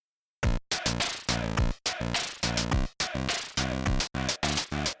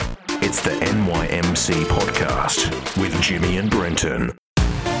It's the NYMC podcast with Jimmy and Brenton.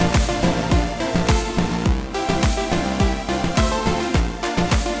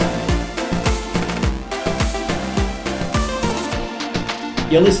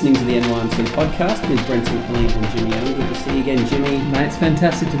 You're listening to the NYMC podcast with Brenton, Colleen and Jimmy Young. Good to see you again, Jimmy. Mate, it's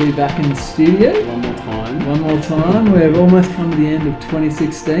fantastic to be back in the studio. One more time. We've almost come to the end of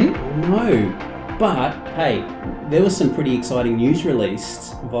 2016. I know. But, hey, there was some pretty exciting news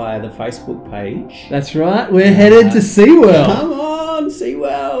released via the Facebook page. That's right. We're headed to SeaWorld. Come on,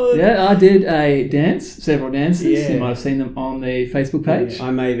 SeaWorld. Yeah, I did a dance, several dances. Yeah. You might have seen them on the Facebook page. Yeah,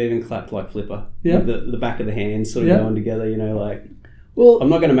 I may have even clapped like Flipper. Yeah. With the back of the hands sort of going together, like... Well, I'm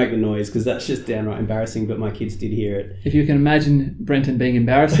not going to make the noise because that's just downright embarrassing, but my kids did hear it. If you can imagine Brenton being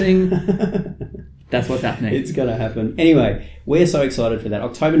embarrassing, that's what's happening. It's going to happen. Anyway, we're so excited for that.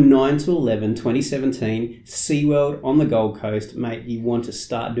 October 9 to 11, 2017, SeaWorld on the Gold Coast. Mate, you want to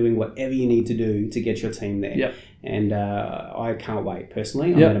start doing whatever you need to do to get your team there. Yep. And I can't wait,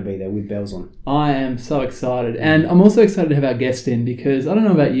 personally. I'm going to be there with bells on. I am so excited. And I'm also excited to have our guest in because I don't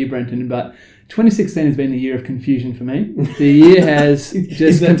know about you, Brenton, but 2016 has been the year of confusion for me. The year has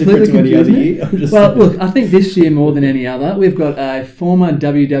just completely confused me. Well, look, I think this year more than any other, we've got a former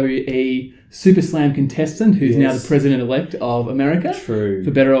WWE Super Slam contestant who's now the president-elect of America. True.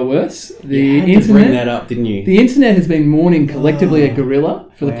 For better or worse. You had to bring that up, didn't you? The internet has been mourning collectively a gorilla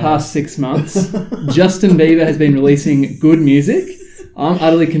for the past 6 months. Justin Bieber has been releasing good music. I'm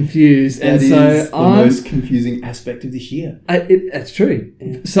utterly confused. That is the most confusing aspect of this year. That's true.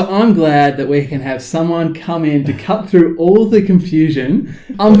 Yeah. So I'm glad that we can have someone come in to cut through all the confusion.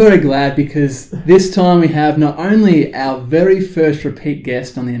 I'm very glad because this time we have not only our very first repeat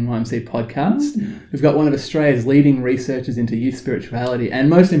guest on the NYMC podcast, we've got one of Australia's leading researchers into youth spirituality, and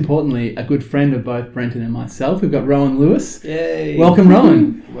most importantly, a good friend of both Brenton and myself. We've got Rowan Lewis. Yay. Welcome,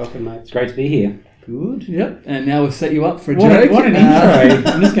 Rowan. Welcome, mate. It's great to be here. Good. Yep. And now we've set you up for a joke. What an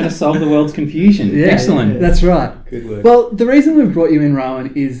intro. I'm just going to solve the world's confusion. Yeah, excellent. That's right. Good work. Well, the reason we've brought you in,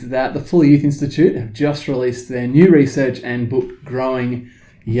 Rowan, is that the Fuller Youth Institute have just released their new research and book, Growing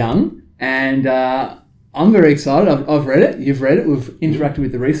Young. And I'm very excited. I've read it. You've read it. We've interacted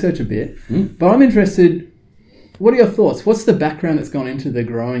with the research a bit. But I'm interested, what are your thoughts? What's the background that's gone into the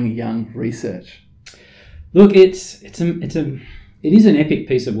Growing Young research? Look, it is an epic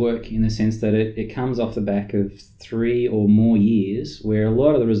piece of work in the sense that it comes off the back of 3 or more years where a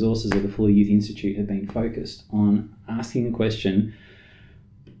lot of the resources of the Fuller Youth Institute have been focused on asking the question,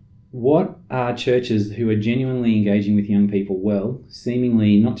 what are churches who are genuinely engaging with young people well,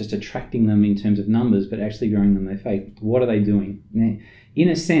 seemingly not just attracting them in terms of numbers, but actually growing them their faith? What are they doing? Now, in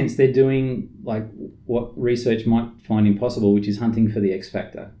a sense, they're doing like what research might find impossible, which is hunting for the X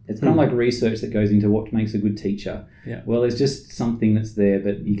factor. It's kind of like research that goes into what makes a good teacher. Yeah. Well, there's just something that's there,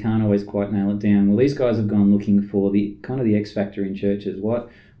 but you can't always quite nail it down. Well, these guys have gone looking for the kind of the X factor in churches.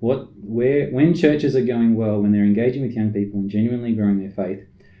 When churches are going well, when they're engaging with young people and genuinely growing their faith,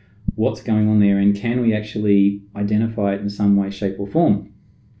 what's going on there, and can we actually identify it in some way, shape, or form?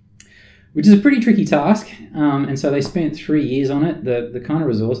 Which is a pretty tricky task, and so they spent 3 years on it. The kind of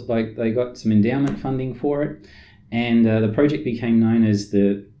resource, like they got some endowment funding for it, and the project became known as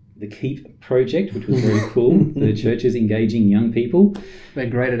the KEEP project, which was very cool. The churches engaging young people. They're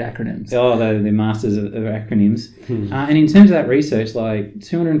great at acronyms. Oh, they're masters of acronyms. And in terms of that research, like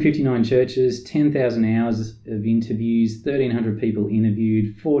 259 churches, 10,000 hours of interviews, 1,300 people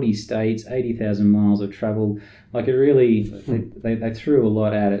interviewed, 40 states, 80,000 miles of travel. Like it really, they threw a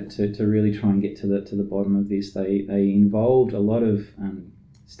lot at it to really try and get to the bottom of this. They involved a lot of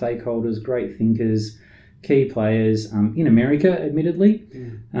stakeholders, great thinkers, key players in America, admittedly.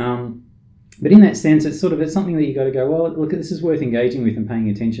 But in that sense, it's something that you got to go, well, look, this is worth engaging with and paying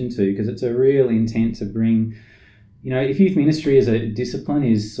attention to, because it's a real intent to bring, if youth ministry as a discipline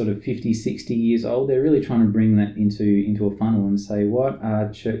is sort of 50, 60 years old, they're really trying to bring that into a funnel and say, what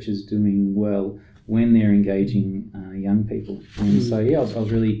are churches doing well when they're engaging young people? And so, I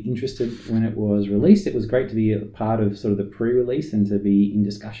was really interested when it was released. It was great to be a part of sort of the pre-release and to be in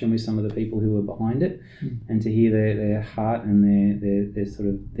discussion with some of the people who were behind it and to hear their heart and their sort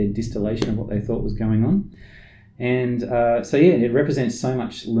of their distillation of what they thought was going on. And it represents so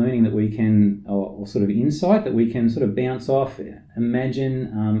much learning that we can, or sort of insight that we can sort of bounce off, imagine,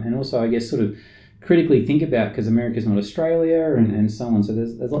 and also, I guess, sort of critically think about, because America's not Australia and so on. So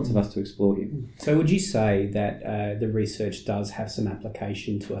there's lots of us to explore here. So would you say that the research does have some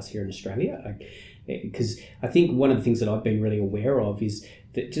application to us here in Australia? Because I think one of the things that I've been really aware of is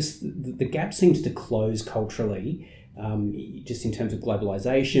that just the gap seems to close culturally just in terms of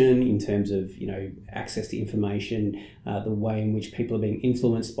globalization, in terms of access to information, the way in which people are being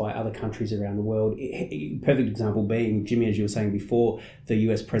influenced by other countries around the world. Perfect example being, Jimmy, as you were saying before, the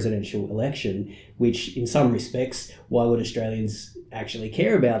US presidential election, which in some respects, why would Australians actually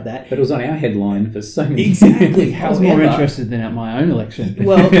care about that? But it was on our headline for so many. Exactly. I was more interested than at my own election.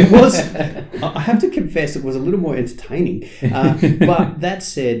 Well, it was. I have to confess, it was a little more entertaining. But that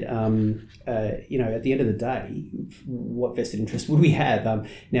said, at the end of the day, what vested interest would we have?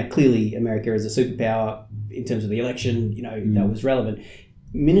 Now, clearly, America is a superpower in terms of the election. That was relevant.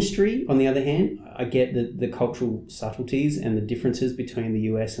 Ministry, on the other hand, I get the cultural subtleties and the differences between the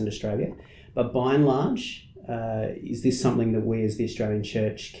US and Australia, but by and large, is this something that we as the Australian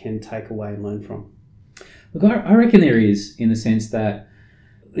Church can take away and learn from? Look, I reckon there is, in the sense that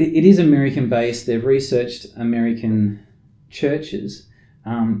it is American-based. They've researched American churches,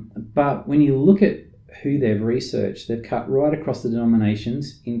 but when you look at who they've researched, they've cut right across the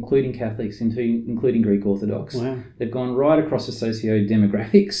denominations, including Catholics, including Greek Orthodox. Wow. They've gone right across the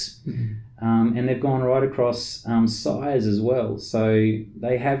socio-demographics, and they've gone right across size as well. So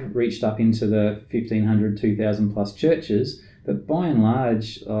they have reached up into the 1,500, 2,000 plus churches, but by and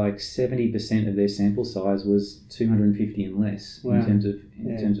large, like 70% of their sample size was 250 and less. Wow. in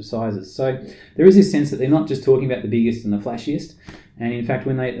terms of sizes. So there is this sense that they're not just talking about the biggest and the flashiest. And in fact,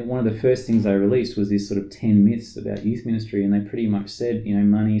 one of the first things they released was this sort of 10 myths about youth ministry, and they pretty much said,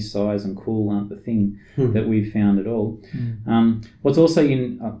 money, size, and cool aren't the thing that we've found at all. What's also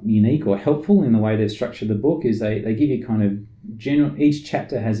unique or helpful in the way they've structured the book is they give you kind of general. Each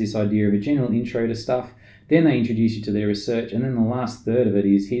chapter has this idea of a general intro to stuff. Then they introduce you to their research, and then the last third of it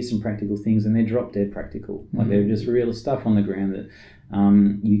is here's some practical things, and they're drop dead practical. Like they're just real stuff on the ground that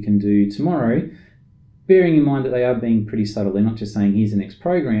you can do tomorrow. Bearing in mind that they are being pretty subtle. They're not just saying here's the next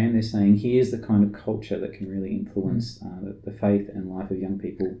program, they're saying here's the kind of culture that can really influence the faith and life of young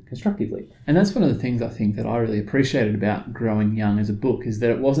people constructively. And that's one of the things I think that I really appreciated about Growing Young as a book, is that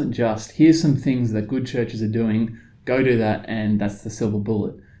it wasn't just here's some things that good churches are doing, go do that, and that's the silver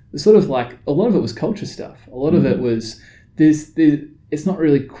bullet. It's sort of like a lot of it was culture stuff. A lot of it was it's not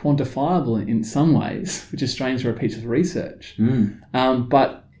really quantifiable in some ways, which is strange for a piece of research.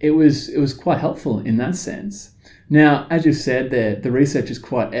 But it was quite helpful in that sense. Now, as you've said there, the research is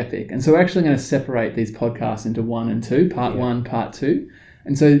quite epic. And so we're actually going to separate these podcasts into 1 and 2, part 1, part 2.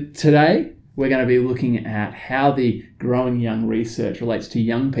 And so today we're going to be looking at how the Growing Young research relates to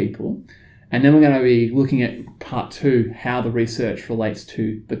young people. And then we're going to be looking at part 2, how the research relates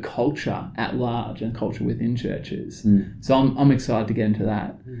to the culture at large and culture within churches. So I'm excited to get into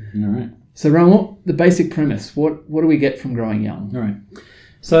that. All right. So Rowan, the basic premise, what do we get from Growing Young? All right.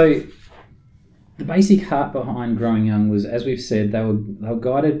 So the basic heart behind Growing Young was, as we've said, they were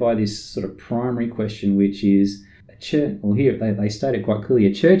guided by this sort of primary question, which is a church. Well, here they state it quite clearly: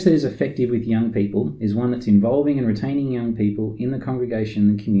 a church that is effective with young people is one that's involving and retaining young people in the congregation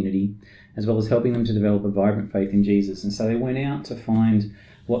and community, as well as helping them to develop a vibrant faith in Jesus. And so they went out to find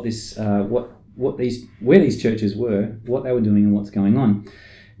where these churches were, what they were doing, and what's going on.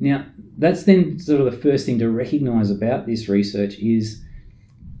 Now, that's then sort of the first thing to recognise about this research is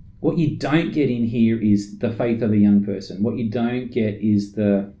what you don't get in here is the faith of a young person. What you don't get is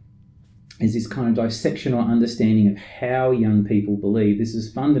this kind of dissection or understanding of how young people believe. This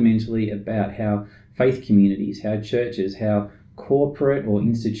is fundamentally about how faith communities, how churches, how corporate or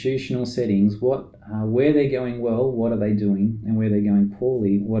institutional settings, where they're going well, what are they doing, and where they're going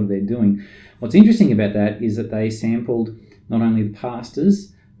poorly, what are they doing. What's interesting about that is that they sampled not only the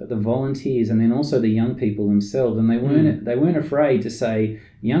pastors, but the volunteers, and then also the young people themselves. And they weren't afraid to say,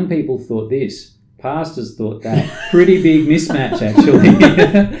 young people thought this, pastors thought that. Pretty big mismatch, actually.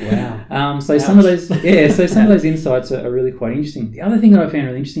 Wow. So some of those insights are really quite interesting. The other thing that I found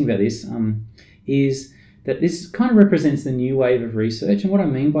really interesting about this is that this kind of represents the new wave of research. And what I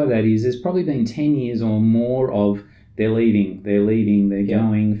mean by that is there's probably been 10 years or more of they're leaving, they're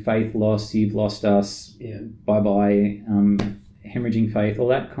going, faith loss, you've lost us, bye-bye, hemorrhaging faith, all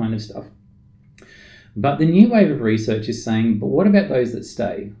that kind of stuff. But the new wave of research is saying, but what about those that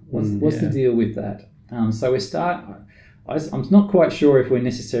stay? What's the deal with that? So I'm not quite sure if we're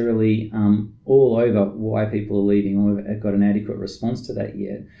necessarily all over why people are leaving or have got an adequate response to that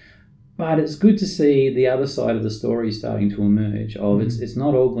yet. But it's good to see the other side of the story starting to emerge of it's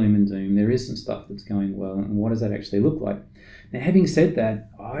not all gloom and doom. There is some stuff that's going well, and what does that actually look like? Now, having said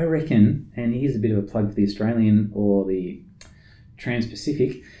that, I reckon, and here's a bit of a plug for the Australian or the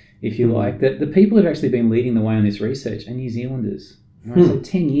Trans-Pacific, if you like, that the people who have actually been leading the way on this research are New Zealanders. Right? So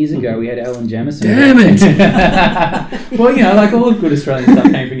 10 years ago, we had Alan Jamieson. Damn it! Well, like all of good Australian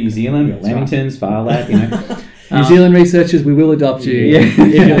stuff came from New Zealand. We got Lamingtons, Farlap, New Zealand researchers, we will adopt you. Yeah. If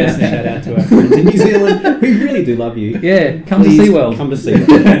you're listening. Shout out to our friends in New Zealand. We really do love you. Yeah, come Please to SeaWorld. Come to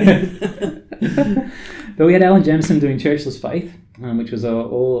SeaWorld. But we had Alan Jamieson doing Churchless Faith, which was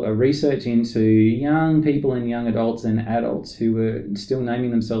all a research into young people and young adults and adults who were still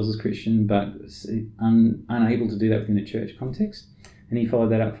naming themselves as Christian but unable to do that within a church context. And he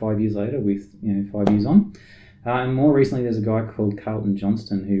followed that up 5 years later with 5 years on. And more recently, there's a guy called Carlton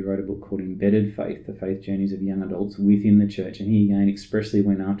Johnston who wrote a book called Embedded Faith, The Faith Journeys of Young Adults Within the Church. And he again expressly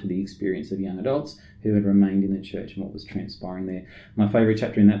went after the experience of young adults who had remained in the church and what was transpiring there. My favourite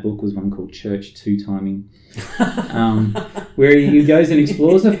chapter in that book was one called Church Two-Timing, where he goes and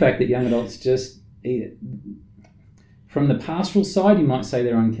explores the fact that young adults from the pastoral side, you might say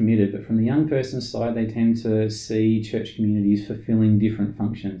they're uncommitted, but from the young person's side, they tend to see church communities fulfilling different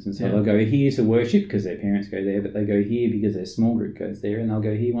functions. And so they'll go here to worship because their parents go there, but they go here because their small group goes there, and they'll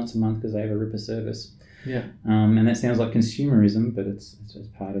go here once a month because they have a Ripper service. Yeah. And that sounds like consumerism, but it's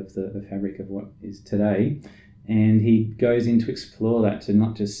part of the fabric of what is today. And he goes in to explore that, to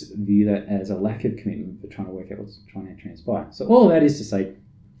not just view that as a lack of commitment, but trying to work out what's trying to transpire. So all of that is to say,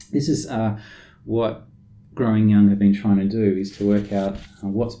 this is what Growing Young have been trying to do, is to work out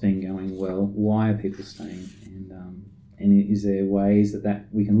what's been going well, why are people staying, and is there ways that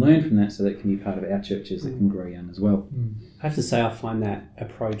we can learn from that so that it can be part of our churches that can grow young as well. I have to say, I find that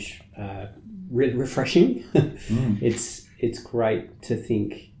approach really refreshing. It's great to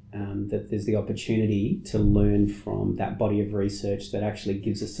think that there's the opportunity to learn from that body of research that actually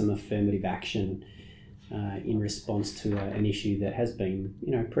gives us some affirmative action in response to an issue that has been,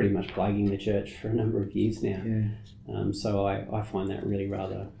 pretty much plaguing the church for a number of years now. Yeah. So I find that really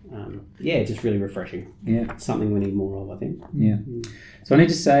rather, just really refreshing. Yeah, something we need more of, I think. Yeah. So I need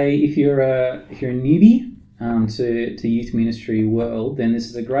to say, if you're a newbie to youth ministry world, then this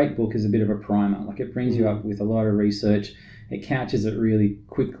is a great book as a bit of a primer. Like, it brings you up with a lot of research. It couches it really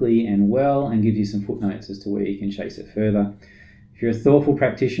quickly and well, and gives you some footnotes as to where you can chase it further. If you're a thoughtful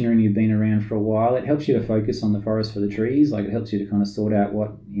practitioner and you've been around for a while, it helps you to focus on the forest for the trees. Like, it helps you to kind of sort out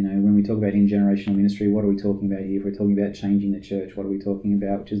what, when we talk about intergenerational ministry, what are we talking about here? If we're talking about changing the church, what are we talking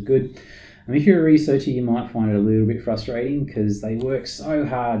about? Which is good. I mean, if you're a researcher, you might find it a little bit frustrating because they work so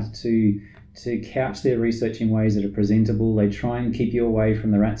hard to couch their research in ways that are presentable. They try and keep you away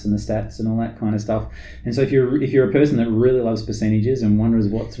from the rats and the stats and all that kind of stuff. And so if you're a person that really loves percentages and wonders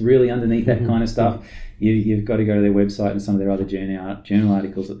what's really underneath that kind of stuff, you've got to go to their website and some of their other journal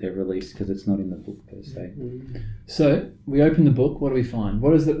articles that they've released, because it's not in the book per se. So we open the book. What do we find?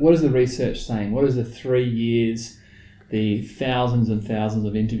 What is the research saying? What is the 3 years, the thousands and thousands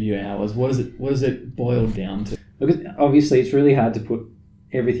of interview hours? What is it boiled down to? Look, obviously, it's really hard to put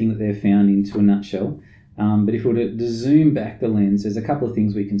everything that they've found into a nutshell. But if we were to zoom back the lens, there's a couple of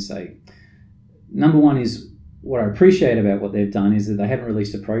things we can say. Number one is, what I appreciate about what they've done is that they haven't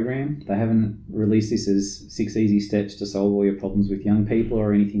released a program. They haven't released this as 6 easy steps to solve all your problems with young people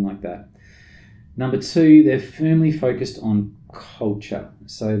or anything like that. Number two, they're firmly focused on culture.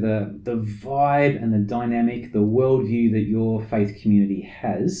 So the vibe and the dynamic, the worldview that your faith community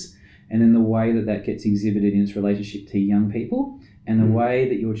has, and then the way that gets exhibited in its relationship to young people, and the way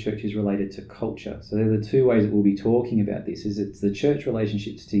that your church is related to culture. So they're the two ways that we'll be talking about this. Is it's the church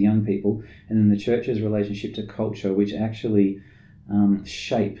relationships to young people, and then the church's relationship to culture, which actually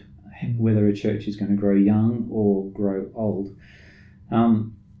shape whether a church is going to grow young or grow old.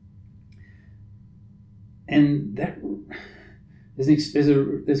 And that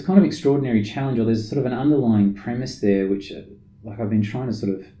there's kind of extraordinary challenge, or there's sort of an underlying premise there, which I've been trying to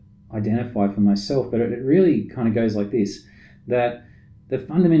sort of identify for myself, but it really kind of goes like this. That the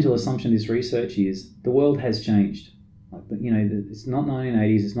fundamental assumption of this research is the world has changed. Like, it's not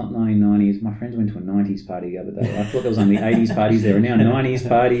 1980s, it's not 1990s. My friends went to a 90s party the other day. I thought there was only 80s parties. There are now 90s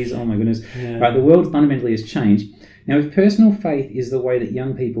parties. Oh my goodness. Yeah. Right, the world fundamentally has changed. Now, if personal faith is the way that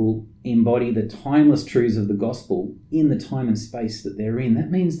young people embody the timeless truths of the gospel in the time and space that they're in,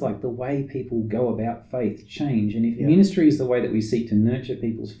 that means like the way people go about faith change. And if ministry is the way that we seek to nurture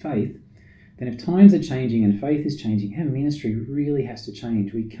people's faith, then if times are changing and faith is changing, our ministry really has to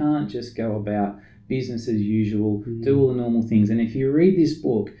change. We can't just go about business as usual, do all the normal things. And if you read this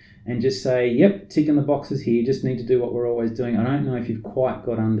book and just say, yep, ticking the boxes here, just need to do what we're always doing, I don't know if you've quite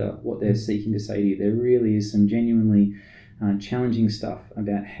got under what they're seeking to say to you. There really is some genuinely challenging stuff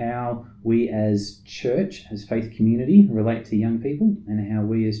about how we as church, as faith community, relate to young people, and how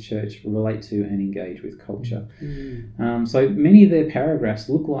we as church relate to and engage with culture. So many of their paragraphs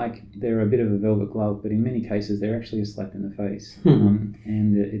look like they're a bit of a velvet glove, but in many cases they're actually a slap in the face.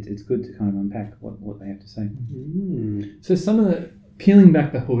 And it's good to kind of unpack what they have to say. So some of the, peeling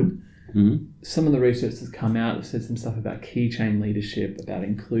back the hood, some of the research that's come out has said some stuff about key chain leadership, about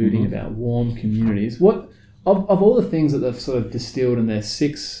including, about warm communities. What of all the things that they've sort of distilled in their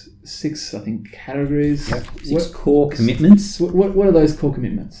six I think categories? Yep. Six core commitments. What are those core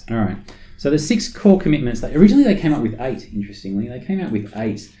commitments? All right. So the 6 core commitments. Originally they came up with 8. Interestingly, they came out with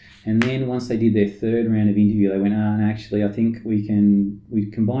 8. And then once they did their third round of interview, they went, and actually, I think we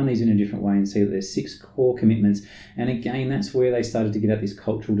combine these in a different way and see that there's 6 core commitments. And again, that's where they started to get at this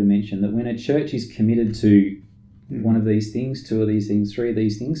cultural dimension, that when a church is committed to one of these things, 2 of these things, 3 of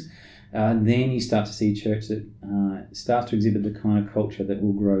these things, then you start to see a church that starts to exhibit the kind of culture that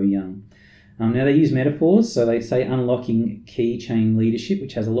will grow young. Now, they use metaphors, so they say unlocking key chain leadership,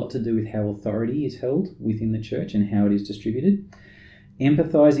 which has a lot to do with how authority is held within the church and how it is distributed.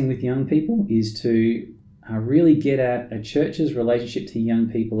 Empathizing with young people is to really get at a church's relationship to young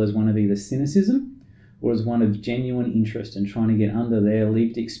people as one of either cynicism or as one of genuine interest and trying to get under their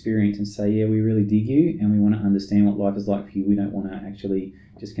lived experience and say, yeah, we really dig you and we want to understand what life is like for you. We don't want to actually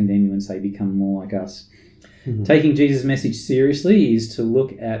just condemn you and say, become more like us. Mm-hmm. Taking Jesus' message seriously is to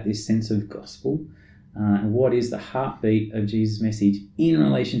look at this sense of gospel and what is the heartbeat of Jesus' message in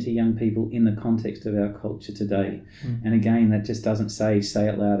relation to young people in the context of our culture today. Mm-hmm. And again, that just doesn't say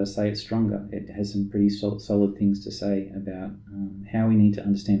it louder, say it stronger. It has some pretty solid things to say about how we need to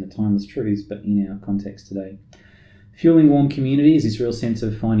understand the timeless truths, but in our context today. Fueling warm communities is this real sense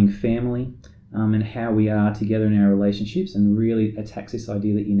of finding family and how we are together in our relationships, and really attacks this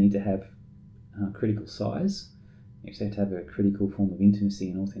idea that you need to have critical size. You actually have to have a critical form of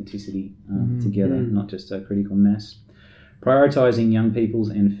intimacy and authenticity together, not just a critical mass. Prioritising young peoples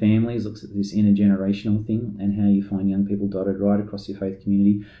and families looks at this intergenerational thing and how you find young people dotted right across your faith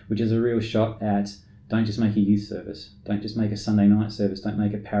community, which is a real shot at don't just make a youth service, don't just make a Sunday night service, don't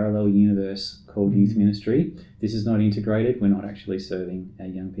make a parallel universe called youth ministry. This is not integrated, we're not actually serving our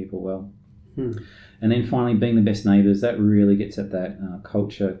young people well. And then finally, being the best neighbours, that really gets at that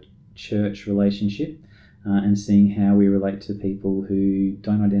culture-church relationship. And seeing how we relate to people who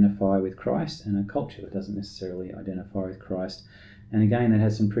don't identify with Christ and a culture that doesn't necessarily identify with Christ. And again, that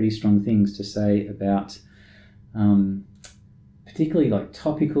has some pretty strong things to say about particularly like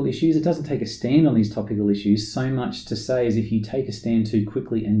topical issues. It doesn't take a stand on these topical issues so much to say as if you take a stand too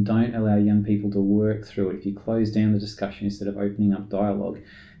quickly and don't allow young people to work through it. If you close down the discussion instead of opening up dialogue,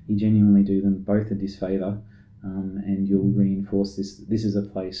 you genuinely do them both a disfavour, and you'll reinforce this. This is a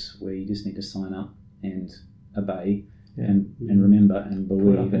place where you just need to sign up and obey and remember and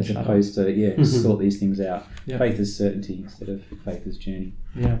believe, as opposed to sort these things out. Faith is certainty instead of faith is journey.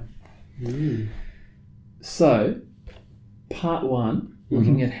 So part 1,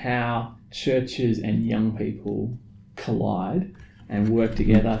 looking at how churches and young people collide and work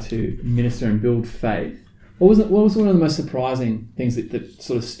together to minister and build faith. What was one of the most surprising things that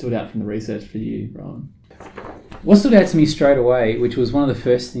sort of stood out from the research for you, Rowan? What stood out to me straight away, which was one of the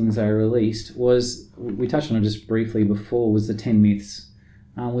first things I released, was, we touched on it just briefly before, was the 10 myths.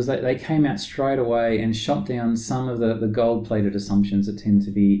 Was that they came out straight away and shot down some of the gold-plated assumptions that tend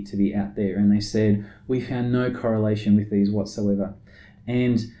to be out there. And they said, we found no correlation with these whatsoever.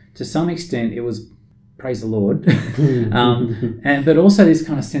 And to some extent, it was, praise the Lord, but also this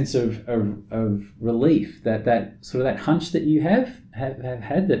kind of sense of relief that sort of that hunch that you have had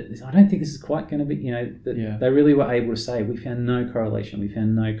that I don't think this is quite going to be, they really were able to say we found no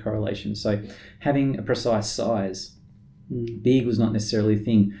correlation. So having a precise size, big was not necessarily a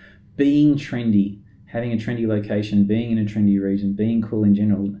thing. Being trendy, having a trendy location, being in a trendy region, being cool in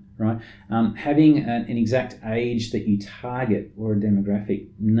general, right? Having an exact age that you target or a demographic,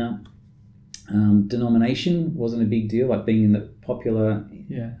 no. Denomination wasn't a big deal, like being in the popular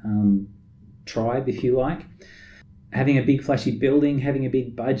tribe, if you like. Having a big flashy building, having a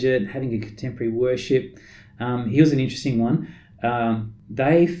big budget, having a contemporary worship. Here's an interesting one.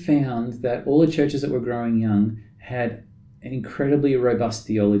 They found that all the churches that were growing young had an incredibly robust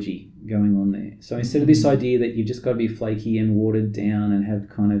theology going on there. So instead of this idea that you've just got to be flaky and watered down and have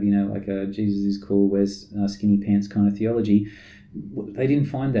kind of, like a Jesus is cool, wears skinny pants kind of theology, they didn't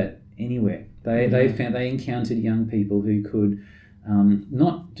find that anywhere. They encountered young people who could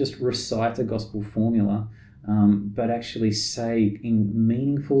not just recite a gospel formula, but actually say in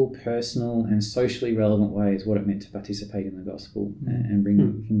meaningful, personal, and socially relevant ways what it meant to participate in the gospel and bring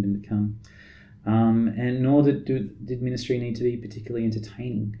the kingdom to come. And nor did ministry need to be particularly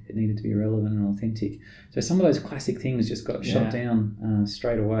entertaining. It needed to be relevant and authentic. So some of those classic things just got shot down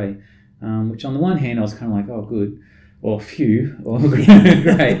straight away, which on the one hand I was kind of like, oh, good. Or few, or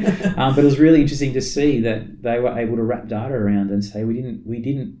great. But it was really interesting to see that they were able to wrap data around and say we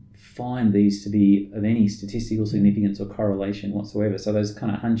didn't find these to be of any statistical significance or correlation whatsoever. So those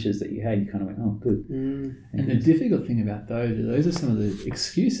kind of hunches that you had, you kind of went, oh, good. And the difficult thing about those are some of the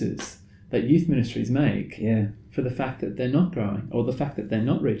excuses that youth ministries make for the fact that they're not growing or the fact that they're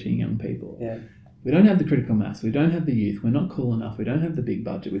not reaching young people. Yeah. We don't have the critical mass. We don't have the youth. We're not cool enough. We don't have the big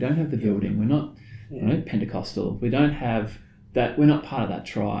budget. We don't have the building. We're not Pentecostal. We don't have that. We're not part of that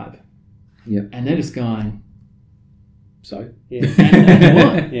tribe. Yep. And they're just going, so? Yeah. and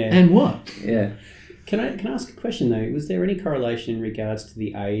what? Yeah. And what? Yeah. Can I ask a question though? Was there any correlation in regards to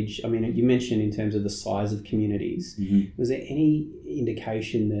the age? I mean, you mentioned in terms of the size of communities. Mm-hmm. Was there any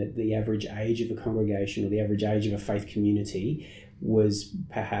indication that the average age of a congregation or the average age of a faith community was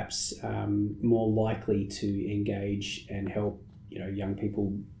perhaps more likely to engage and help, young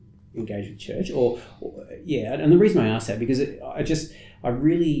people engage with church? And the reason I ask that because I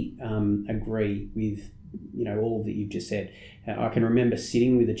really agree with all that you've just said. I can remember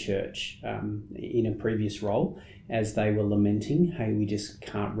sitting with a church in a previous role as they were lamenting, hey, we just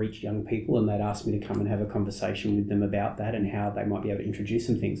can't reach young people, and they'd asked me to come and have a conversation with them about that and how they might be able to introduce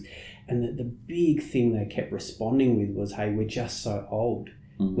some things. And the big thing they kept responding with was, hey, we're just so old.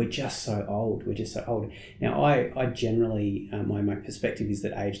 We're just so old. We're just so old. Now, I generally, my perspective is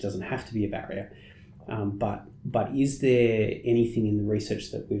that age doesn't have to be a barrier. But is there anything in the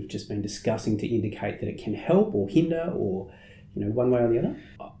research that we've just been discussing to indicate that it can help or hinder or, one way or the other?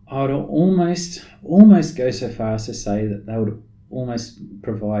 I would almost go so far as to say that they would almost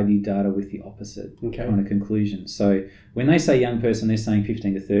provide you data with the opposite kind of conclusion. So when they say young person, they're saying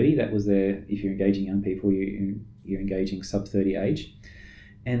 15 to 30. That was if you're engaging young people, you're engaging sub 30 age.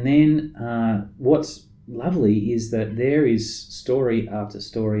 And then what's lovely is that there is story after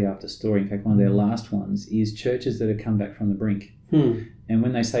story after story. In fact, one of their last ones is churches that have come back from the brink. And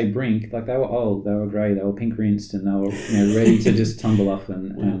when they say brink, like they were old, they were grey, they were pink rinsed, and they were ready to just tumble off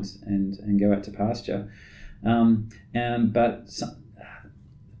and go out to pasture. But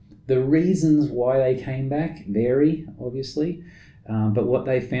the reasons why they came back vary, obviously. But what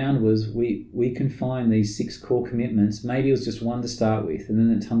they found was we can find these 6 core commitments. Maybe it was just one to start with, and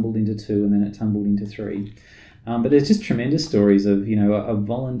then it tumbled into 2, and then it tumbled into 3. But there's just tremendous stories of a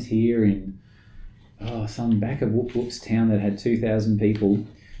volunteer in some back of Whoop's town that had 2,000 people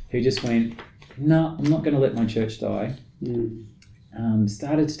who just went, no, I'm not going to let my church die.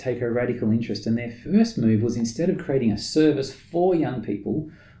 Started to take a radical interest, and their first move was, instead of creating a service for young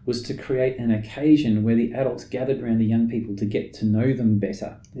people, was to create an occasion where the adults gathered around the young people to get to know them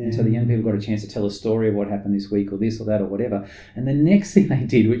better. And so the young people got a chance to tell a story of what happened this week or this or that or whatever. And the next thing they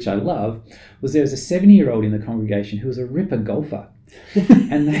did, which I love, was there was a 70-year-old in the congregation who was a ripper golfer.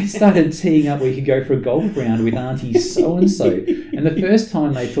 And they started teeing up where you could go for a golf round with Auntie so-and-so. And the first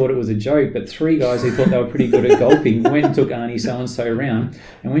time they thought it was a joke, but 3 guys who thought they were pretty good at golfing went and took Auntie so-and-so around.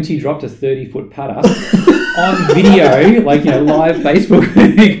 And when she dropped a 30-foot putter on video, live Facebook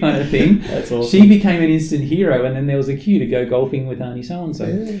kind of thing, that's awesome. She became an instant hero, and then there was a queue to go golfing with Auntie so-and-so.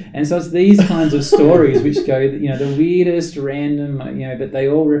 And so it's these kinds of stories which go, the weirdest, random, but they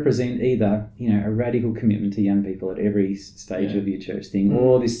all represent either, a radical commitment to young people at every stage of your church thing,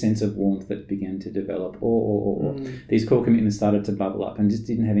 or this sense of warmth that began to develop, or these core commitments started to bubble up and just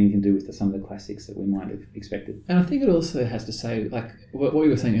didn't have anything to do with some of the classics that we might have expected. And I think it also has to say, like what you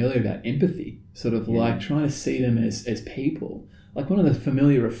were saying earlier about empathy, sort of like trying to see them as people. Like one of the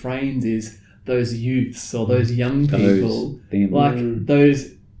familiar refrains is those youths or those young people,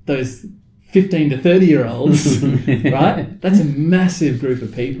 those 15 to 30-year-olds, right? That's a massive group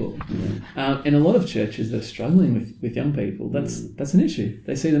of people. And a lot of churches that are struggling with young people, that's an issue.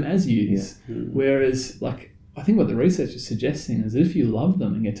 They see them as youths. Whereas, I think what the research is suggesting is that if you love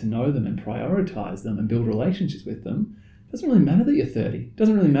them and get to know them and prioritise them and build relationships with them, it doesn't really matter that you're 30. It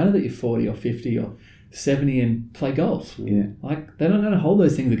doesn't really matter that you're 40 or 50 or 70 and play golf. They don't know how to hold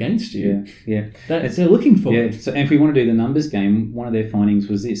those things against you. They're looking for it. So if we want to do the numbers game, one of their findings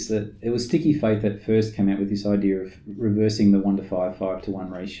was this, that it was Sticky Faith that first came out with this idea of reversing the 1 to 5, 5 to 1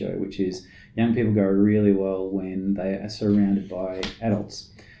 ratio, which is young people go really well when they are surrounded by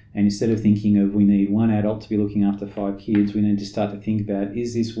adults. And instead of thinking of we need 1 adult to be looking after 5 kids, we need to start to think about,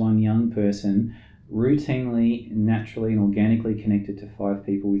 is this one young person routinely, naturally and organically connected to 5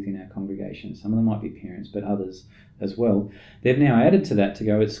 people within our congregation? Some of them might be parents, but others as well. They've now added to that to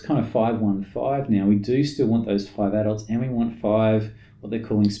go, it's kind of 5-1-5 now. We do still want those 5 adults, and we want 5 what they're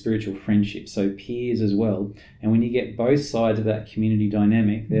calling spiritual friendships, so peers as well. And when you get both sides of that community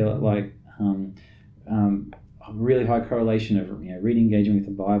dynamic, they're like a really high correlation of reading, engaging with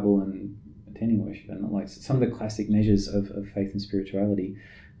the Bible and attending worship, and like some of the classic measures of faith and spirituality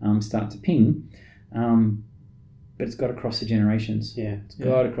start to ping. but it's got to cross the generations. It's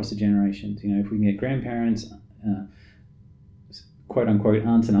got to cross the generations. You know, if we can get grandparents, quote unquote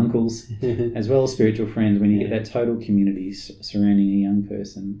aunts and uncles, as well as spiritual friends, when you get that total community surrounding a young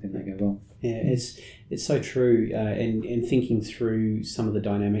person, then they go, well. Yeah, it's so true. And thinking through some of the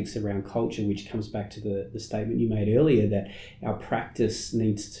dynamics around culture, which comes back to the statement you made earlier, that our practice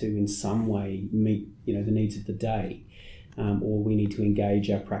needs to in some way meet, you know, the needs of the day, or we need to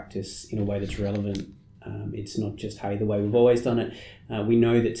engage our practice in a way that's relevant. It's not just, hey, the way we've always done it. We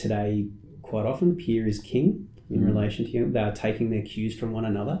know that today, quite often, peer is king in relation to, you know, they are taking their cues from one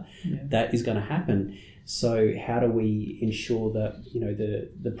another. That is going to happen. So how do we ensure that, you know,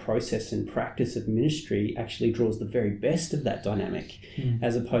 the process and practice of ministry actually draws the very best of that dynamic,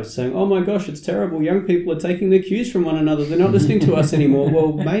 as opposed to saying, oh my gosh, it's terrible, young people are taking their cues from one another, they're not listening to us anymore.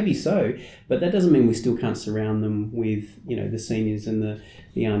 Well, maybe so, but that doesn't mean we still can't surround them with, you know, the seniors and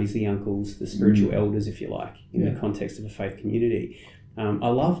the aunties, the uncles, the spiritual elders, if you like, in the context of a faith community. I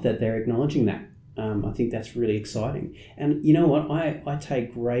love that they're acknowledging that. I think that's really exciting. And you know what? I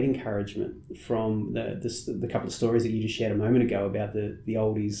take great encouragement from the couple of stories that you just shared a moment ago about the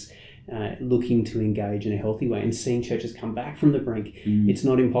oldies looking to engage in a healthy way and seeing churches come back from the brink. It's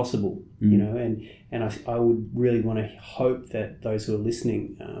not impossible, you know, and I would really want to hope that those who are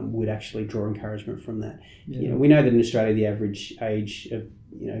listening would actually draw encouragement from that. You know, we know that in Australia the average age of,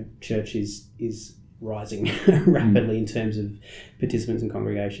 you know, church is rising rapidly in terms of participants and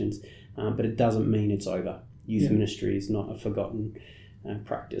congregations. But it doesn't mean it's over. Youth ministry is not a forgotten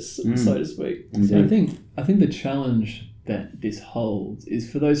practice, so to speak. So I think the challenge that this holds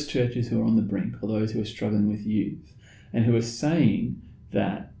is for those churches who are on the brink, or those who are struggling with youth, and who are saying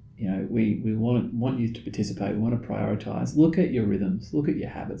that, you know, we want youth to participate, we want to prioritise. Look at your rhythms, look at your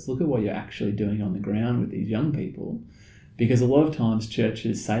habits, look at what you're actually doing on the ground with these young people, because a lot of times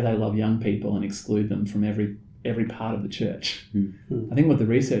churches say they love young people and exclude them from every part of the church. I think what the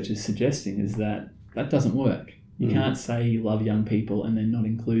research is suggesting is that doesn't work. You can't say you love young people and then not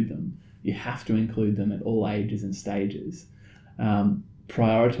include them. You have to include them at all ages and stages.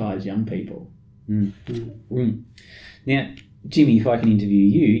 Prioritize young people. Now, Jimmy, if I can interview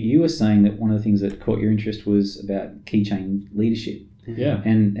you, you were saying that one of the things that caught your interest was about keychain leadership. Yeah.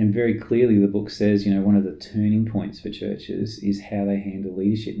 And very clearly the book says, you know, one of the turning points for churches is how they handle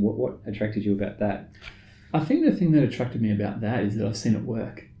leadership. What attracted you about that? I think the thing that attracted me about that is that I've seen it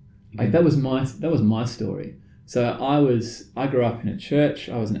work. Like that was my story. So I grew up in a church.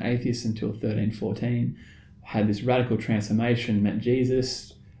 I was an atheist until 13, 14. Had this radical transformation, met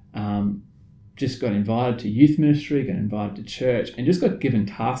Jesus, just got invited to youth ministry, got invited to church, and just got given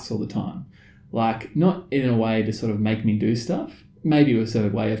tasks all the time. Like, not in a way to sort of make me do stuff. Maybe it was a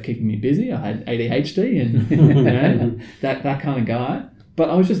way of keeping me busy. I had ADHD and you know, that kind of guy. But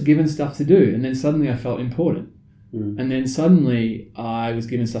I was just given stuff to do, and then suddenly I felt important. And then suddenly I was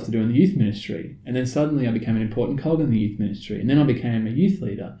given stuff to do in the youth ministry, and then suddenly I became an important cog in the youth ministry, and then I became a youth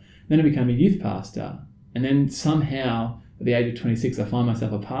leader, then I became a youth pastor, and then somehow at the age of 26 I find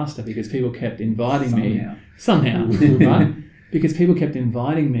myself a pastor because people kept inviting me. Somehow, right? Because people kept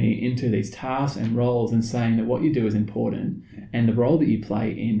inviting me into these tasks and roles and saying that what you do is important and the role that you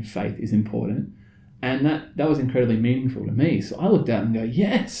play in faith is important. And that was incredibly meaningful to me. So I looked out and go,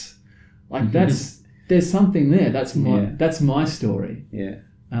 yes, like there's something there. That's my story. Yeah.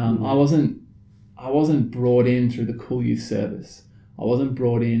 I wasn't brought in through the cool youth service. I wasn't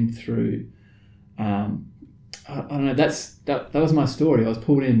brought in through, I don't know. That was my story. I was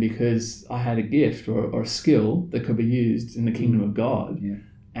pulled in because I had a gift or a skill that could be used in the kingdom of God,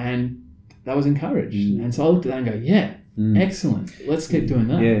 and that was encouraged. And so I looked at that and go, excellent. Let's keep doing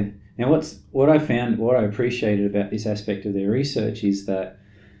that. Yeah. Now, what I appreciated about this aspect of their research is that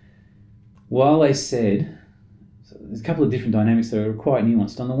while they said, so there's a couple of different dynamics that are quite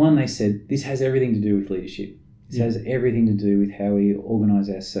nuanced. On the one, they said this has everything to do with leadership. This has everything to do with how we organise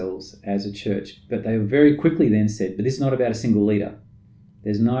ourselves as a church. But they very quickly then said, but this is not about a single leader.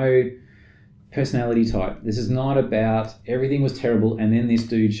 There's no personality type. This is not about everything was terrible and then this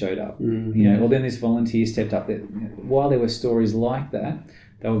dude showed up, or then this volunteer stepped up. While there were stories like that,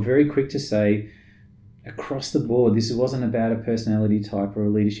 they were very quick to say, across the board, this wasn't about a personality type or a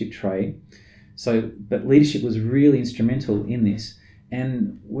leadership trait. But leadership was really instrumental in this.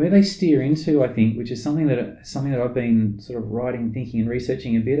 And where they steer into, I think, which is something that I've been sort of writing, thinking, and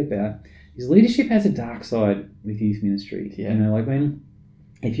researching a bit about, is leadership has a dark side with youth ministry. Yeah. Like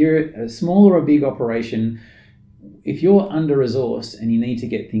if you're a small or a big operation, if you're under-resourced and you need to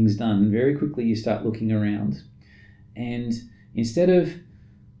get things done, very quickly you start looking around. And instead of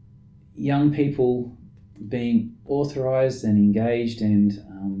young people being authorized and engaged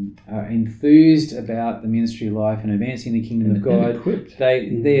and are enthused about the ministry life and advancing the kingdom of God. Equipped.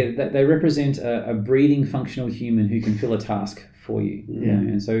 They represent a breathing, functional human who can fill a task for you. Yeah.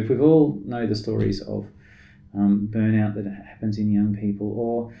 And so if we've all know the stories of burnout that happens in young people,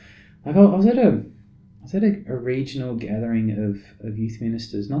 or like I was at a regional gathering of youth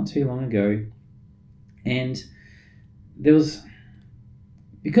ministers not too long ago, and there was,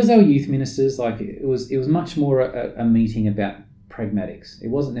 because they were youth ministers, like it was much more a meeting about pragmatics. It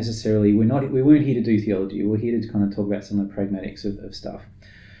wasn't necessarily, we weren't here to do theology. We were here to kind of talk about some of the pragmatics of stuff.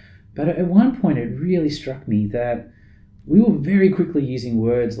 But at one point, it really struck me that we were very quickly using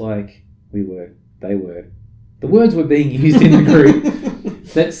words like we were, they were. The words were being used in the group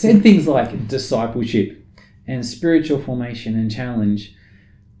that said things like discipleship and spiritual formation and challenge.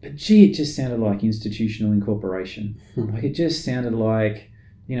 But gee, it just sounded like institutional incorporation. Like it just sounded like,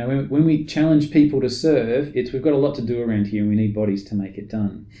 you know, when we challenge people to serve, we've got a lot to do around here and we need bodies to make it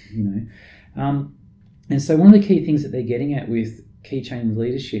done, you know. And so one of the key things that they're getting at with key change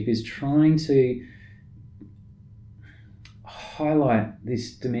leadership is trying to highlight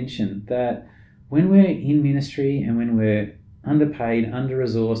this dimension that when we're in ministry and when we're underpaid,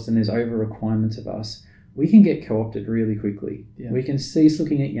 under-resourced, and there's over-requirements of us, we can get co-opted really quickly. Yeah. We can cease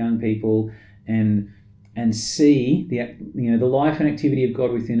looking at young people and see the life and activity of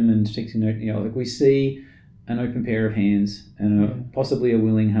God within them, and like we see an open pair of hands and possibly a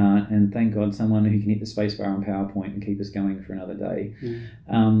willing heart, and thank God someone who can hit the spacebar on PowerPoint and keep us going for another day.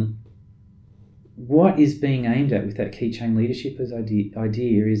 What is being aimed at with that key chain leadership as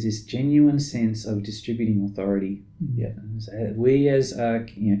idea is this genuine sense of distributing authority. Yeah, so we as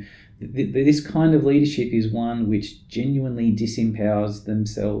this kind of leadership is one which genuinely disempowers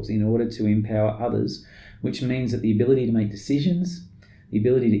themselves in order to empower others, which means that the ability to make decisions, the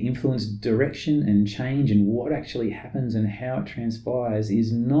ability to influence direction and change and what actually happens and how it transpires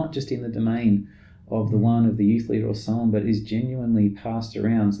is not just in the domain of the youth leader or so on, but is genuinely passed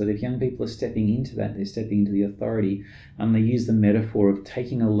around, so that if young people are stepping into that, they're stepping into the authority. They use the metaphor of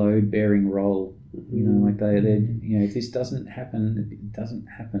taking a load-bearing role. You know, like if this doesn't happen, it doesn't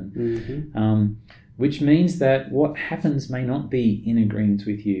happen. Which means that what happens may not be in agreement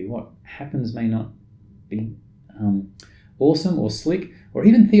with you. What happens may not be awesome or slick or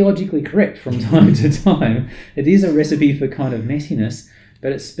even theologically correct from time to time. It is a recipe for kind of messiness.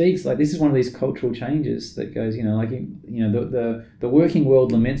 But it speaks like this is one of these cultural changes that goes, the working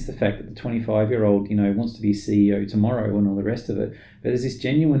world laments the fact that the 25-year-old, wants to be CEO tomorrow and all the rest of it. But there's this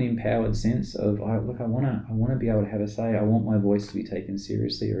genuine empowered sense of, I want to be able to have a say. I want my voice to be taken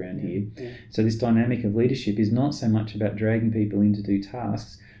seriously around here. Yeah. So this dynamic of leadership is not so much about dragging people in to do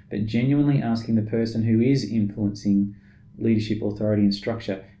tasks, but genuinely asking the person who is influencing leadership, authority, and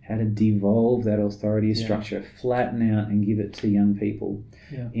structure how to devolve that authority structure, flatten out and give it to young people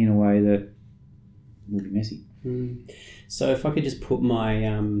in a way that will be messy. So if I could just put my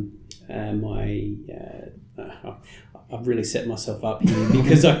I've really set myself up here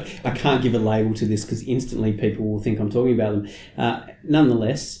because I can't give a label to this because instantly people will think I'm talking about them.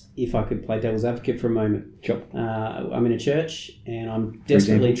 Nonetheless, if I could play devil's advocate for a moment. Sure. I'm in a church and I'm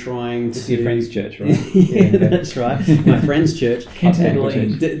desperately trying to... It's your friend's church, right? That's right. My friend's church.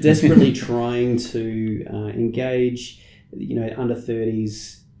 Desperately trying to engage, under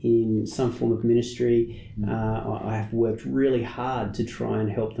 30s in some form of ministry. I have worked really hard to try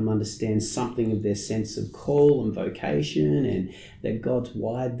and help them understand something of their sense of call and vocation, and that God's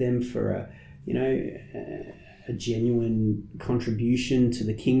wired them for a genuine contribution to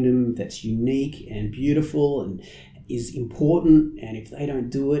the kingdom that's unique and beautiful and is important, and if they don't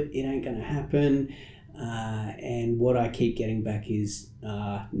do it, it ain't going to happen. And what I keep getting back is,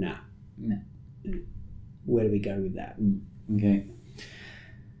 nah. Where do we go with that? Okay.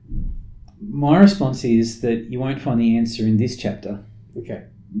 My response is that you won't find the answer in this chapter. Okay.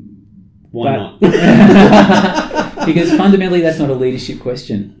 Why not? Because fundamentally that's not a leadership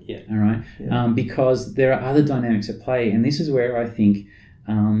question. Yeah. All right. Yeah. Because there are other dynamics at play, and this is where I think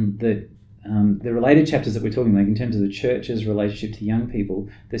that the related chapters that we're talking about in terms of the church's relationship to young people,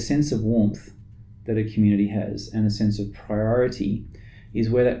 the sense of warmth that a community has and a sense of priority is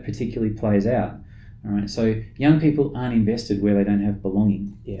where that particularly plays out. All right, so young people aren't invested where they don't have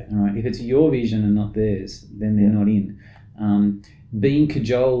belonging. Yeah. All right, if it's your vision and not theirs, then they're not in. Being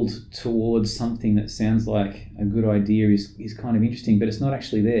cajoled towards something that sounds like a good idea is kind of interesting, but it's not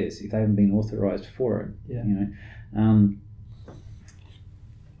actually theirs if they haven't been authorized for it. Yeah.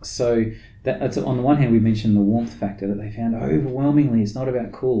 So that's on the one hand, we mentioned the warmth factor that they found overwhelmingly. It's not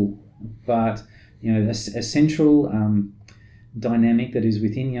about cool, but a central dynamic that is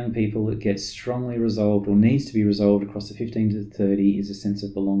within young people that gets strongly resolved or needs to be resolved across the 15 to 30 is a sense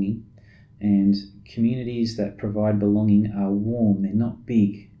of belonging. And communities that provide belonging are warm. They're not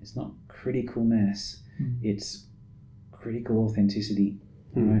big. It's not critical mass. It's critical authenticity,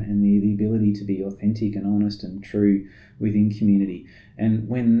 right? And the ability to be authentic and honest and true within community. And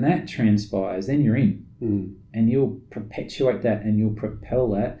when that transpires, then you're in. And you'll perpetuate that and you'll propel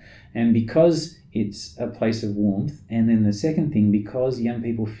that. And because it's a place of warmth, and then the second thing, because young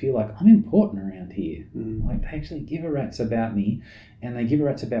people feel like I'm important around here, like they actually give a rat's about me and they give a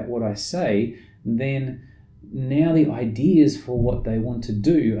rat's about what I say, then now the ideas for what they want to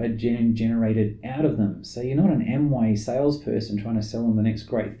do are generated out of them. So you're not an Amway salesperson trying to sell them the next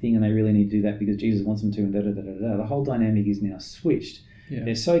great thing and they really need to do that because Jesus wants them to, and da-da-da-da-da. The whole dynamic is now switched. Yeah.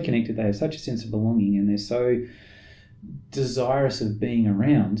 They're so connected, they have such a sense of belonging, and they're so desirous of being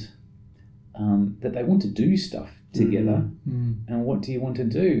around that they want to do stuff together. And what do you want to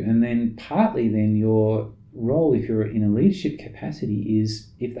do? And then partly then your role, if you're in a leadership capacity,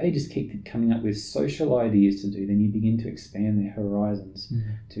 is if they just keep coming up with social ideas to do, then you begin to expand their horizons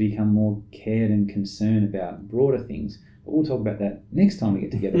to become more cared and concerned about broader things. But we'll talk about that next time we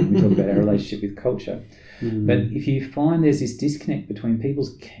get together when we talk about our relationship with culture. But if you find there's this disconnect between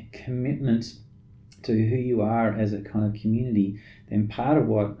people's commitment to who you are as a kind of community, then part of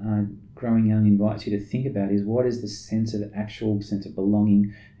what Growing Young invites you to think about is what is the actual sense of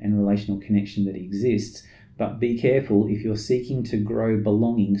belonging and relational connection that exists. But be careful, if you're seeking to grow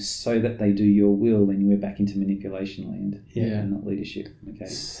belonging so that they do your will, then we're back into manipulation land and not leadership. Okay.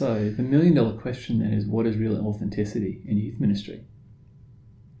 So the $1 million question then is, what is real authenticity in youth ministry?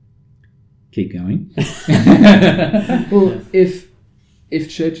 Keep going. Well, if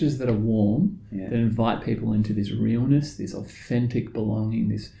churches that are warm, that invite people into this realness, this authentic belonging,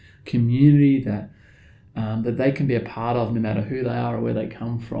 this community that they can be a part of no matter who they are or where they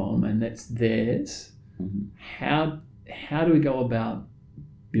come from, and that's theirs, how do we go about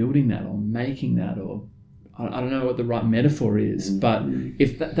building that or making that, or I don't know what the right metaphor is, but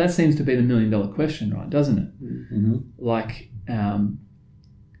if that seems to be the $1 million question, right, doesn't it? Like,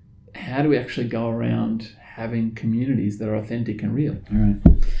 how do we actually go around having communities that are authentic and real? All right.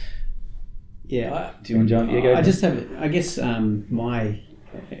 Yeah. Do you want to jump? Yeah, go. I just have, I guess, my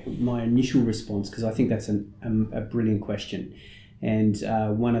initial response, because I think that's a brilliant question. And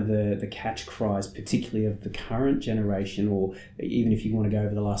one of the catch cries, particularly of the current generation, or even if you want to go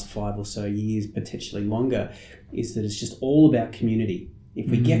over the last 5 or so years, potentially longer, is that it's just all about community. If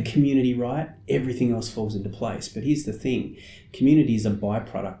we get community right, everything else falls into place. But here's the thing. Community is a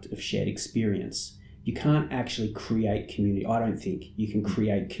byproduct of shared experience. You can't actually create community. I don't think you can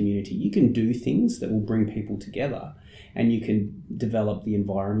create community. You can do things that will bring people together, and you can develop the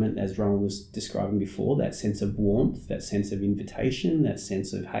environment, as Rowan was describing before, that sense of warmth, that sense of invitation, that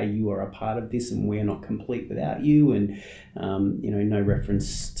sense of, hey, you are a part of this and we're not complete without you. And, no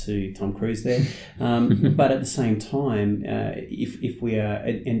reference to Tom Cruise there. But at the same time, if we are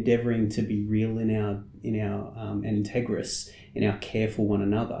endeavouring to be real in our and integrous in our care for one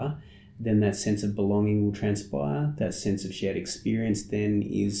another, then that sense of belonging will transpire. That sense of shared experience then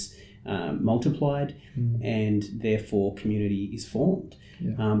is multiplied, and therefore community is formed.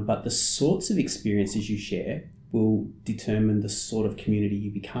 But the sorts of experiences you share will determine the sort of community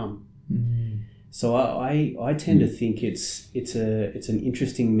you become. So I tend to think it's an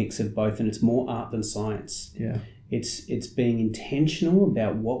interesting mix of both, and it's more art than science. It's being intentional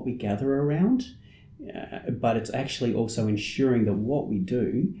about what we gather around, but it's actually also ensuring that what we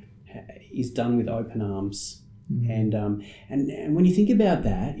do is done with open arms. And when you think about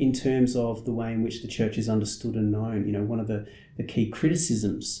that in terms of the way in which the church is understood and known, one of the key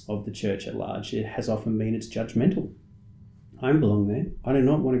criticisms of the church at large, it has often been it's judgmental. I don't belong there. I do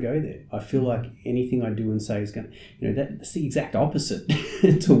not want to go there. I feel like anything I do and say is going to, that's the exact opposite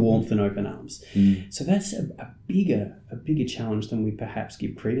to warmth and open arms. So that's a bigger challenge than we perhaps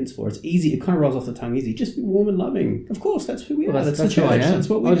give credence for. It's easy. It kind of rolls off the tongue easy. Just be warm and loving. Of course, that's who we are. That's the church. That's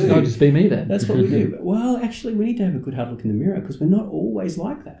what we do. I'll just be me then. That's what we do. Well, actually, we need to have a good hard look in the mirror, because we're not always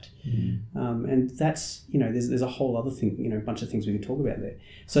like that. And that's, there's a whole other thing, a bunch of things we could talk about there.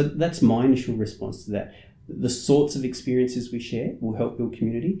 So that's my initial response to that. The sorts of experiences we share will help build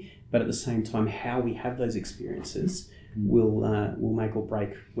community, but at the same time, how we have those experiences will make or break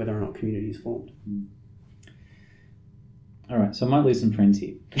whether or not community is formed. All right, so I might lose some friends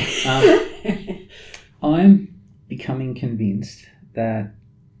here. I'm becoming convinced that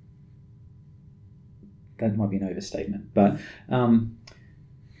might be an overstatement, but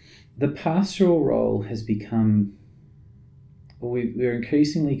the pastoral role has become... we're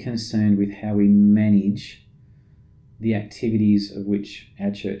increasingly concerned with how we manage the activities of which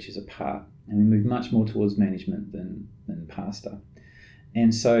our church is a part. And we move much more towards management than pastor.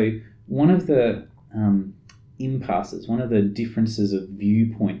 And so one of the impasses, one of the differences of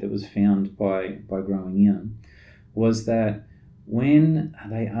viewpoint that was found by Growing Young was that when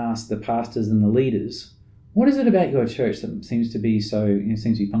they asked the pastors and the leaders, what is it about your church that seems to be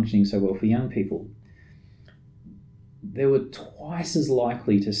functioning so well for young people? They were twice as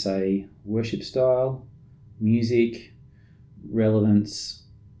likely to say worship style, music, relevance,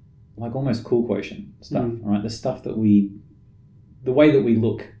 like almost cool quotient stuff, right? The stuff that the way that we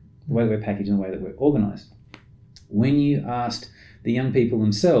look, the way that we're packaged, and the way that we're organised. When you asked the young people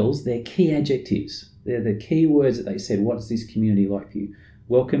themselves, their key adjectives, they're the key words that they said, what is this community like for you?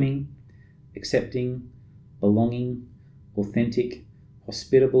 Welcoming, accepting, belonging, authentic,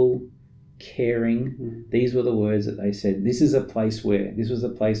 hospitable, caring. These were the words that they said. This was a place where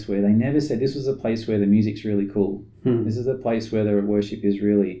they never said this was a place where the music's really cool. This is a place where the worship is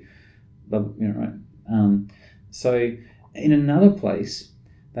really, right? So in another place,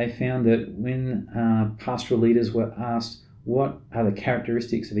 they found that when pastoral leaders were asked what are the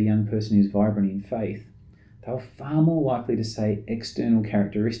characteristics of a young person who's vibrant in faith, they were far more likely to say external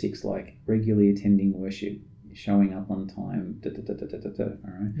characteristics like regularly attending worship, showing up on time,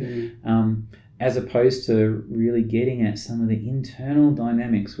 all right? As opposed to really getting at some of the internal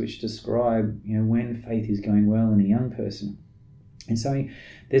dynamics which describe, when faith is going well in a young person. And so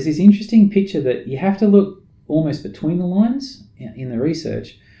there's this interesting picture that you have to look almost between the lines in the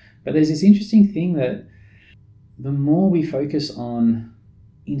research, but there's this interesting thing that the more we focus on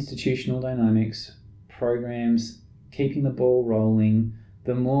institutional dynamics, programs, keeping the ball rolling,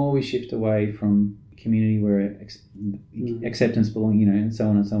 the more we shift away from community where acceptance, belonging, and so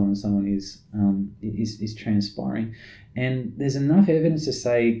on and so on and so on is transpiring. And there's enough evidence to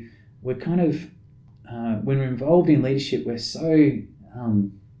say we're kind of when we're involved in leadership, we're so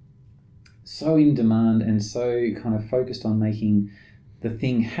in demand and so kind of focused on making the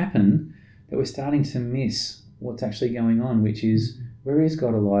thing happen that we're starting to miss what's actually going on, which is, where is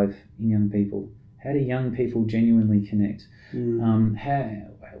God alive in young people? How do young people genuinely connect?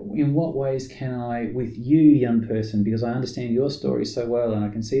 In what ways can I, with you, young person, because I understand your story so well and I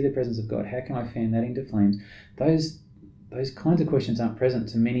can see the presence of God, how can I fan that into flames? Those kinds of questions aren't present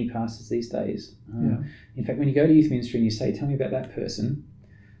to many pastors these days. In fact, when you go to youth ministry and you say, tell me about that person,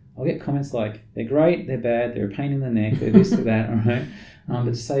 I'll get comments like, they're great, they're bad, they're a pain in the neck, they're this, they're that, all right?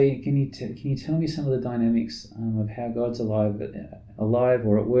 But say, can you tell me some of the dynamics of how God's alive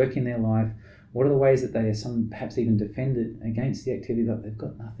or at work in their life? What are the ways that they are perhaps even defended against the activity that they've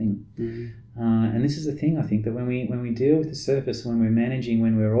got nothing? And this is the thing, I think, that when we deal with the surface, when we're managing,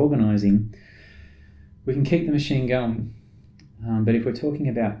 when we're organising, we can keep the machine going. But if we're talking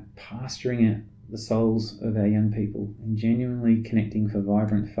about pastoring the souls of our young people and genuinely connecting for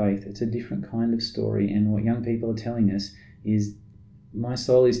vibrant faith, it's a different kind of story. And what young people are telling us is, my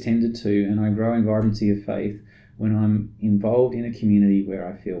soul is tended to and I grow in vibrancy of faith when I'm involved in a community where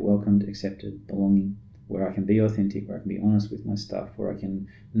I feel welcomed, accepted, belonging, where I can be authentic, where I can be honest with my stuff, where I can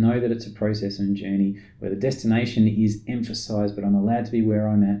know that it's a process and a journey, where the destination is emphasised, but I'm allowed to be where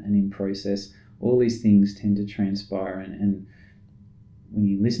I'm at and in process. All these things tend to transpire, and when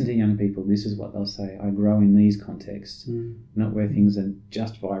you listen to young people, this is what they'll say: I grow in these contexts, not where things are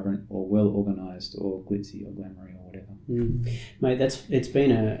just vibrant or well organised or glitzy or glamoury or whatever. Mate, it's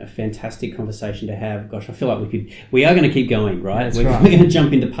been a fantastic conversation to have. Gosh, I feel like we are going to keep going, right? We're going to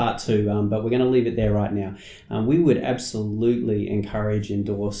jump into part 2, but we're going to leave it there right now. We would absolutely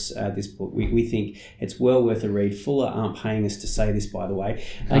endorse this book. We think it's well worth a read. Fuller aren't paying us to say this, by the way.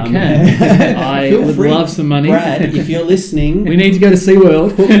 I would love some money. Brad, if you're listening... we need to go to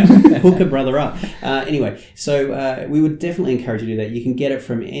SeaWorld. Hook a brother up. Anyway, so we would definitely encourage you to do that. You can get it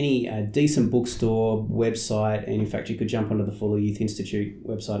from any decent bookstore, website, and in fact you could jump onto the Fuller Youth Institute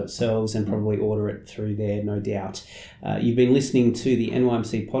website itself and probably order it through there, no doubt. You've been listening to the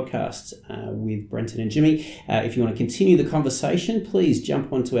NYMC podcast with Brenton and Jimmy. If you want to continue the conversation, please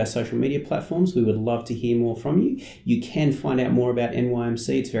jump onto our social media platforms. We would love to hear more from you. You can find out more about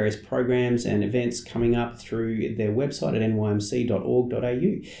NYMC, its various programs and events coming up through their website at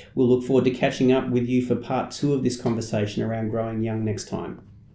nymc.org.au. We'll look forward to catching up with you for part 2 of this conversation around growing young next time.